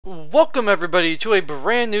Welcome everybody to a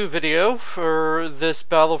brand new video for this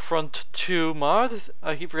Battlefront 2 mod.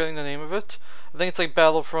 I keep forgetting the name of it. I think it's like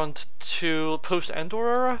Battlefront 2 Post-Endor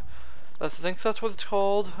Era. I think that's what it's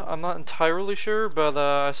called. I'm not entirely sure, but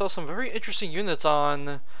I saw some very interesting units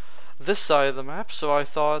on this side of the map, so I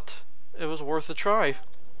thought it was worth a try.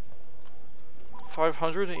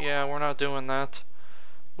 500? Yeah, we're not doing that.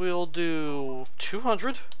 We'll do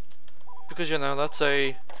 200, because you know, that's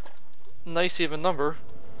a nice even number.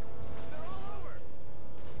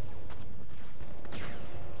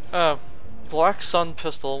 Black Sun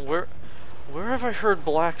pistol. Where have I heard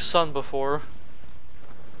Black Sun before?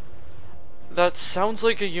 That sounds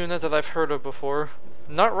like a unit that I've heard of before.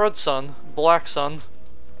 Not Red Sun, Black Sun.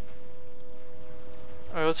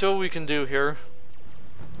 Alright, let's see what we can do here.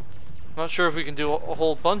 Not sure if we can do a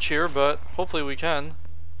whole bunch here, but hopefully we can.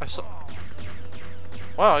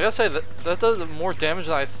 Wow, I gotta say that does more damage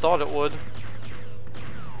than I thought it would.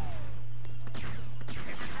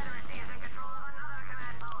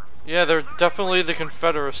 Yeah, they're definitely the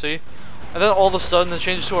Confederacy. And then all of a sudden it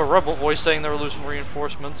changes to a rebel voice saying they're losing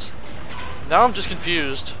reinforcements. Now I'm just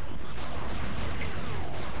confused.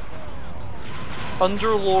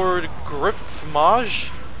 Underlord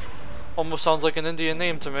Gripmaj? Almost sounds like an Indian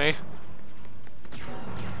name to me.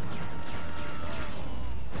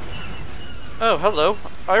 Oh, hello.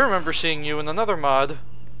 I remember seeing you in another mod.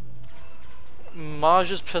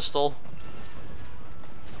 Maj's pistol.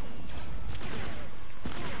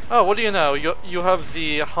 Oh, what do you know? You have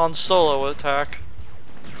the Han Solo attack.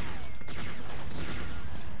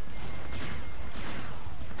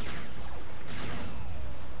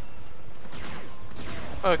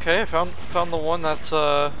 Okay, I found the one that's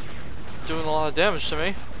doing a lot of damage to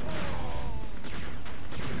me.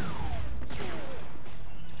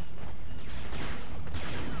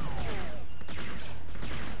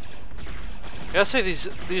 I gotta say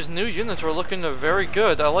these new units are looking very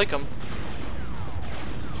good. I like them.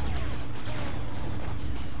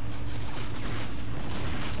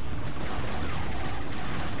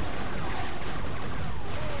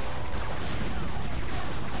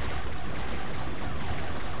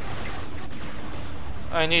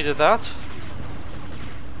 I needed that.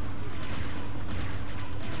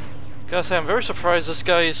 Gotta say, I'm very surprised this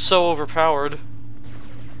guy is so overpowered.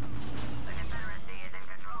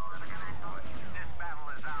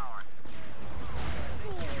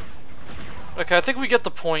 Okay, I think we get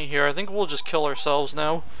the point here. I think we'll just kill ourselves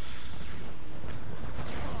now.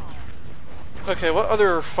 Okay, what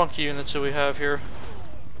other funky units do we have here?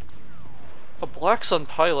 A Black Sun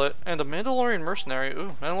pilot and a Mandalorian mercenary.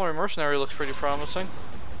 Ooh, Mandalorian mercenary looks pretty promising.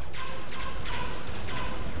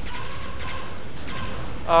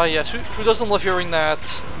 Yes, who doesn't love hearing that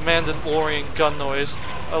Mandalorian gun noise?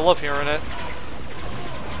 I love hearing it.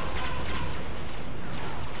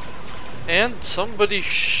 And somebody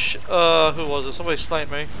who was it? Somebody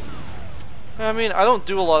sniped me. I mean, I don't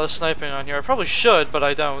do a lot of sniping on here. I probably should, but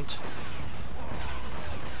I don't.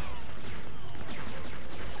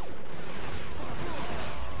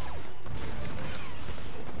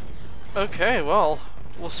 Okay, well,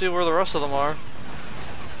 we'll see where the rest of them are.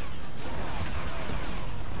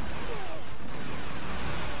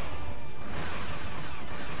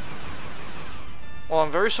 Well,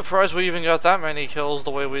 I'm very surprised we even got that many kills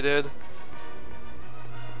the way we did.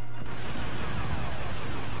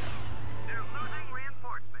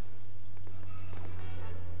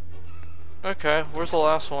 Okay, where's the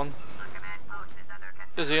last one?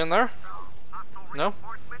 Is he in there? No?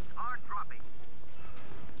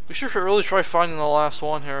 We should really try finding the last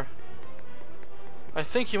one here. I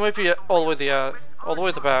think he might be all the way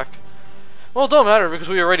at the back. Well, it don't matter because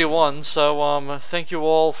we already won, so thank you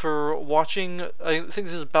all for watching. I think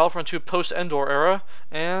this is Battlefront II Post-Endor Era,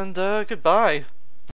 and goodbye.